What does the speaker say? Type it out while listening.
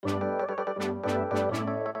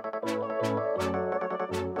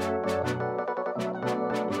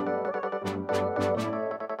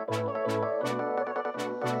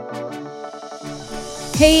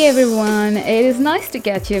Hey everyone, it is nice to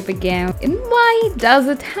catch you up again. And why does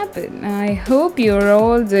it happen? I hope you're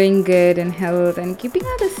all doing good in health and keeping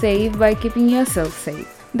others safe by keeping yourself safe.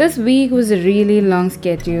 This week was a really long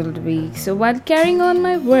scheduled week, so while carrying on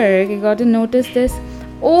my work, I got to notice this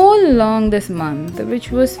all along this month,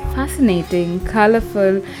 which was fascinating,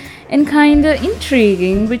 colorful, and kinda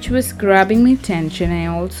intriguing, which was grabbing my attention. I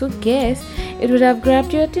also guess it would have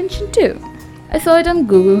grabbed your attention too. I saw it on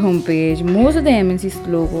Google homepage, most of the MNC's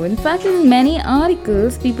logo. In fact, in many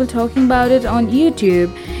articles, people talking about it on YouTube,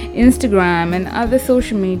 Instagram, and other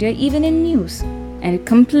social media, even in news. And it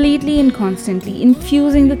completely and constantly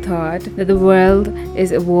infusing the thought that the world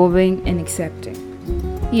is evolving and accepting.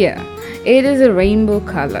 Yeah, it is a rainbow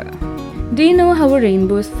color. Do you know how a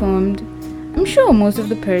rainbow is formed? I'm sure most of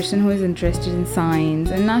the person who is interested in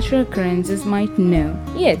science and natural occurrences might know.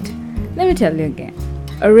 Yet, let me tell you again.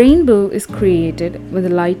 A rainbow is created when the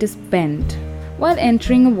light is bent while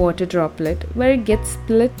entering a water droplet, where it gets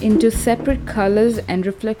split into separate colors and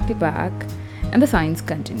reflected back, and the science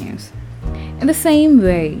continues. In the same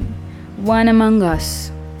way, one among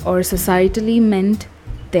us, or societally meant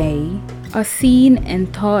they, are seen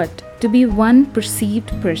and thought to be one perceived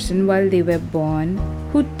person while they were born,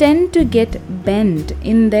 who tend to get bent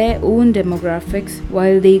in their own demographics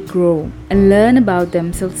while they grow and learn about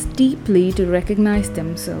themselves deeply to recognize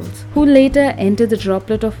themselves, who later enter the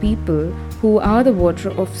droplet of people who are the water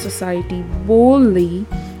of society boldly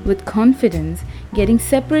with confidence, getting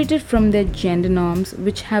separated from their gender norms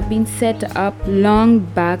which have been set up long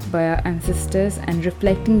back by our ancestors and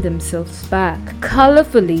reflecting themselves back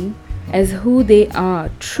colorfully as who they are,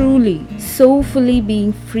 truly, soulfully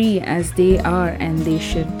being free as they are and they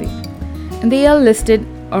should be. And they are listed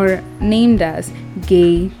or named as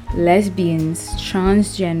gay, lesbians,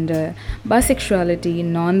 transgender, bisexuality,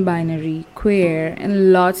 non-binary, queer,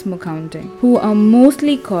 and lots more counting, who are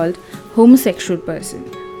mostly called homosexual person.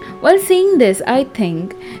 While saying this, I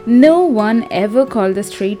think no one ever called the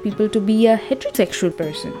straight people to be a heterosexual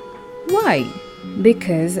person. Why?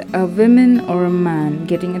 Because a woman or a man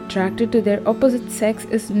getting attracted to their opposite sex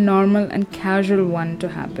is normal and casual one to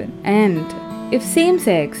happen. And if same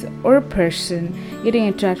sex or a person getting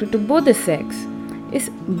attracted to both the sex is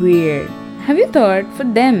weird, have you thought for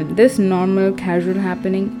them this normal casual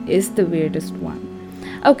happening is the weirdest one?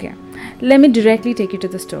 Okay, let me directly take you to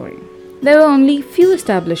the story. There were only few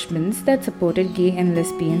establishments that supported gay and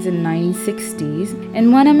lesbians in 1960s,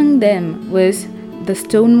 and one among them was the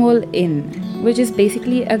Stonewall Inn, which is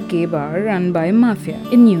basically a gay bar run by a mafia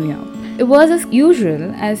in New York. It was as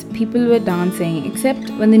usual as people were dancing,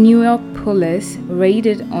 except when the New York police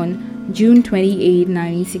raided on June 28,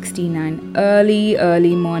 1969,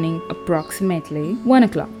 early morning, approximately 1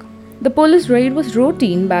 o'clock. The police raid was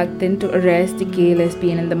routine back then to arrest the gay,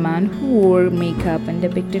 lesbian, and the man who wore makeup and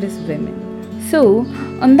depicted as women. So,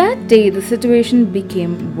 on that day, the situation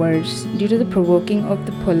became worse due to the provoking of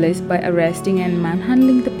the police by arresting and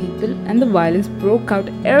manhandling the people, and the violence broke out,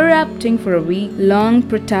 erupting for a week-long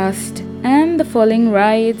protest and the following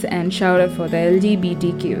riots and shout-out for the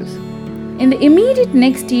LGBTQs. In the immediate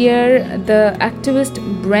next year, the activist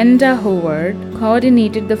Brenda Howard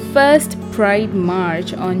coordinated the first Pride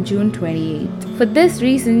March on June 28th. For this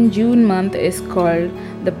reason, June month is called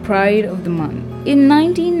the Pride of the Month. In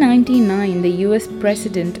 1999, the US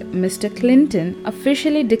President Mr. Clinton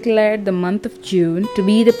officially declared the month of June to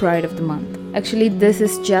be the Pride of the Month. Actually, this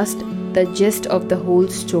is just the gist of the whole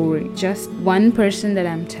story. Just one person that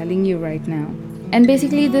I'm telling you right now. And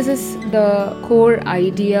basically, this is the core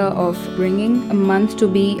idea of bringing a month to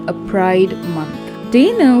be a Pride Month. Do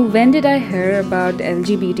you know when did I hear about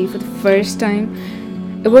LGBT for the first time?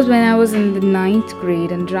 It was when I was in the 9th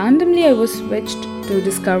grade, and randomly I was switched to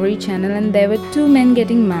Discovery Channel, and there were two men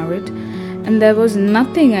getting married, and there was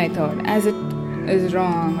nothing I thought as it is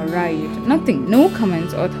wrong or right. Nothing, no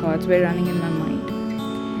comments or thoughts were running in my mind.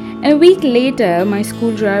 And a week later, my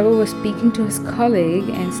school driver was speaking to his colleague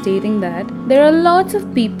and stating that there are lots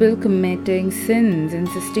of people committing sins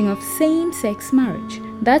insisting of same-sex marriage.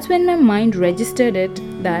 That's when my mind registered it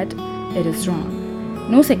that it is wrong.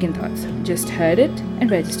 No second thoughts, just heard it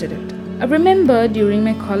and registered it. I remember during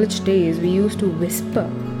my college days, we used to whisper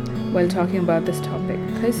while talking about this topic,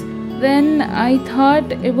 because then I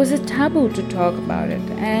thought it was a taboo to talk about it,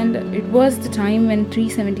 and it was the time when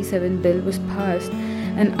 377 bill was passed,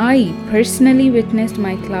 and I personally witnessed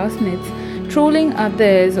my classmates trolling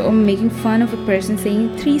others or making fun of a person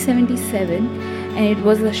saying 377, and it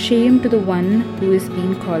was a shame to the one who is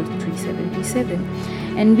being called 377.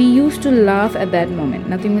 And we used to laugh at that moment.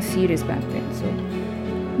 Nothing was serious back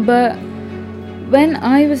then. But when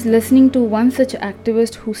I was listening to one such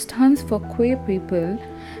activist who stands for queer people,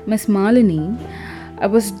 Miss Malini, I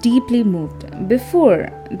was deeply moved. Before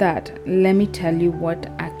that, let me tell you what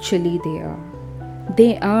actually they are.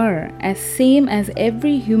 They are as same as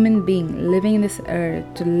every human being living in this earth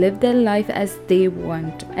to live their life as they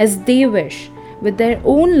want, as they wish, with their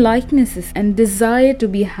own likenesses and desire to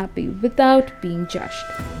be happy without being judged.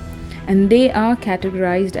 And they are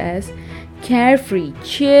categorized as carefree,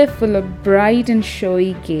 cheerful, bright and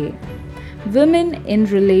showy gay. Women in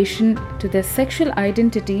relation to their sexual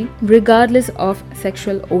identity regardless of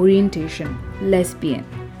sexual orientation, lesbian.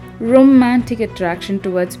 Romantic attraction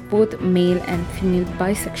towards both male and female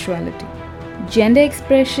bisexuality. Gender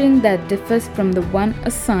expression that differs from the one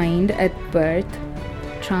assigned at birth,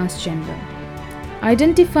 transgender.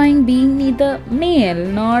 Identifying being neither male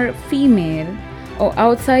nor female or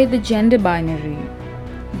outside the gender binary,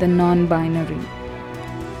 the non-binary.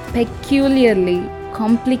 Peculiarly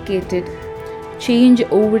complicated, change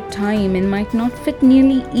over time and might not fit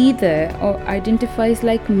nearly either, or identifies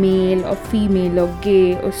like male or female or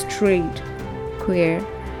gay or straight, queer,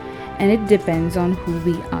 and it depends on who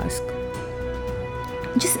we ask.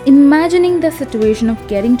 Just imagining the situation of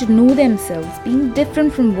getting to know themselves, being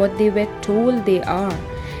different from what they were told they are,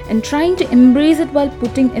 and trying to embrace it while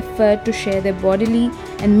putting effort to share their bodily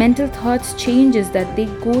and mental thoughts changes that they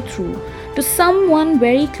go through to someone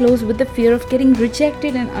very close, with the fear of getting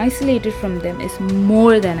rejected and isolated from them, is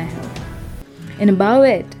more than a hell. And above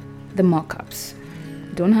it, the mock-ups.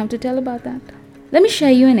 Don't have to tell about that. Let me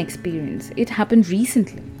share you an experience. It happened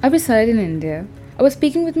recently. I reside in India. I was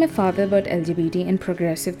speaking with my father about LGBT and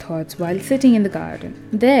progressive thoughts while sitting in the garden.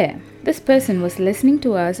 There, this person was listening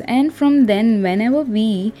to us, and from then, whenever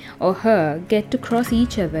we or her get to cross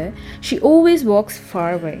each other, she always walks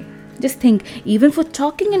far away. Just think, even for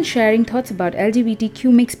talking and sharing thoughts about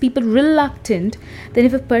LGBTQ makes people reluctant, then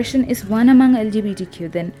if a person is one among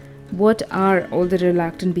LGBTQ, then what are all the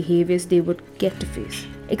reluctant behaviors they would get to face?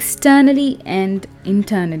 Externally and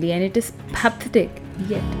internally, and it is pathetic,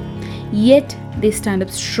 yet they stand up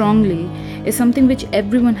strongly, is something which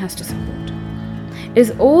everyone has to support. It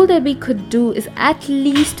is all that we could do is at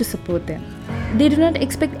least to support them. They do not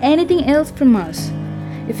expect anything else from us.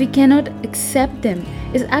 If we cannot accept them,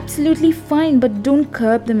 it's absolutely fine, but don't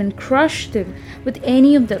curb them and crush them with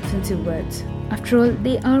any of the offensive words. After all,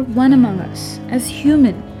 they are one among us, as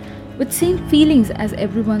human, with same feelings as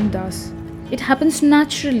everyone does. It happens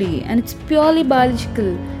naturally and it's purely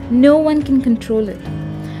biological. No one can control it.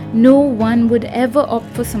 No one would ever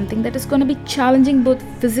opt for something that is going to be challenging both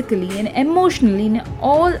physically and emotionally in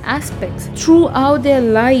all aspects throughout their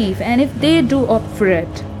life, and if they do opt for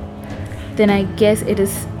it, then I guess it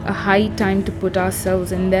is a high time to put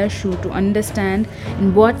ourselves in their shoe to understand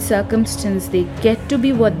in what circumstance they get to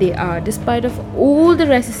be what they are, despite of all the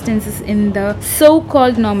resistances in the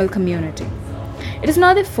so-called normal community. It is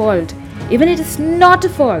not their fault, even it is not a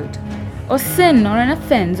fault, or sin, or an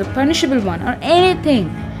offense, or punishable one, or anything.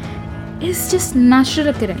 It is just natural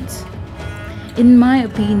occurrence. In my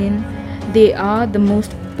opinion, they are the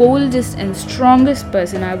most boldest and strongest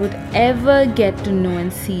person I would ever get to know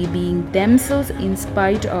and see being themselves in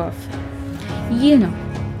spite of,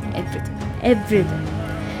 everything.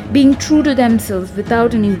 Being true to themselves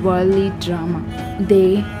without any worldly drama.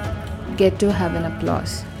 They get to have an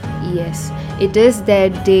applause. Yes, it is their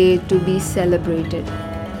day to be celebrated.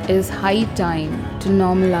 It is high time to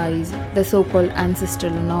normalize the so-called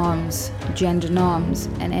ancestral norms, gender norms,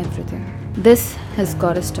 and everything. This has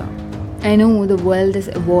got to stop. I know the world is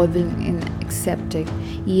evolving in accepting,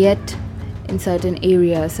 yet in certain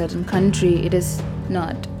areas, certain country, it is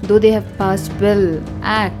not. Though they have passed bill,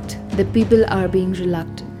 act, the people are being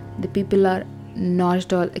reluctant. The people are not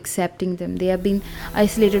at all accepting them. They have been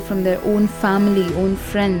isolated from their own family, own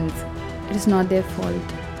friends. It is not their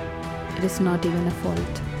fault. It is not even a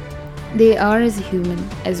fault. They are as human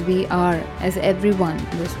as we are, as everyone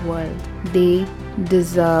in this world. They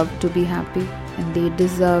deserve to be happy, and they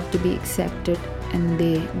deserve to be accepted, and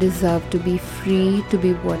they deserve to be free to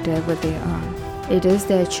be whatever they are. It is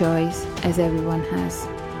their choice, as everyone has.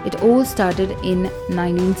 It all started in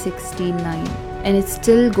 1969, and it's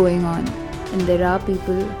still going on, and there are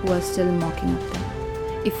people who are still mocking at them.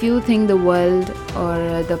 If you think the world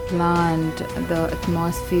or the plant, the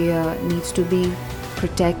atmosphere needs to be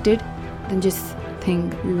protected, then just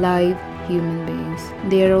think live human beings.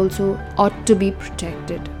 They are also ought to be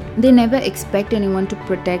protected. They never expect anyone to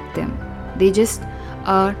protect them. They just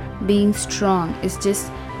are being strong. It's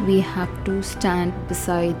just we have to stand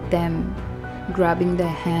beside them, grabbing their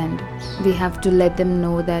hand. We have to let them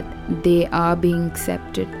know that they are being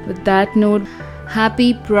accepted. With that note,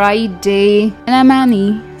 happy Pride Day. And I'm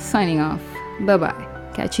Annie, signing off.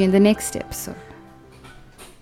 Bye-bye. Catch you in the next episode.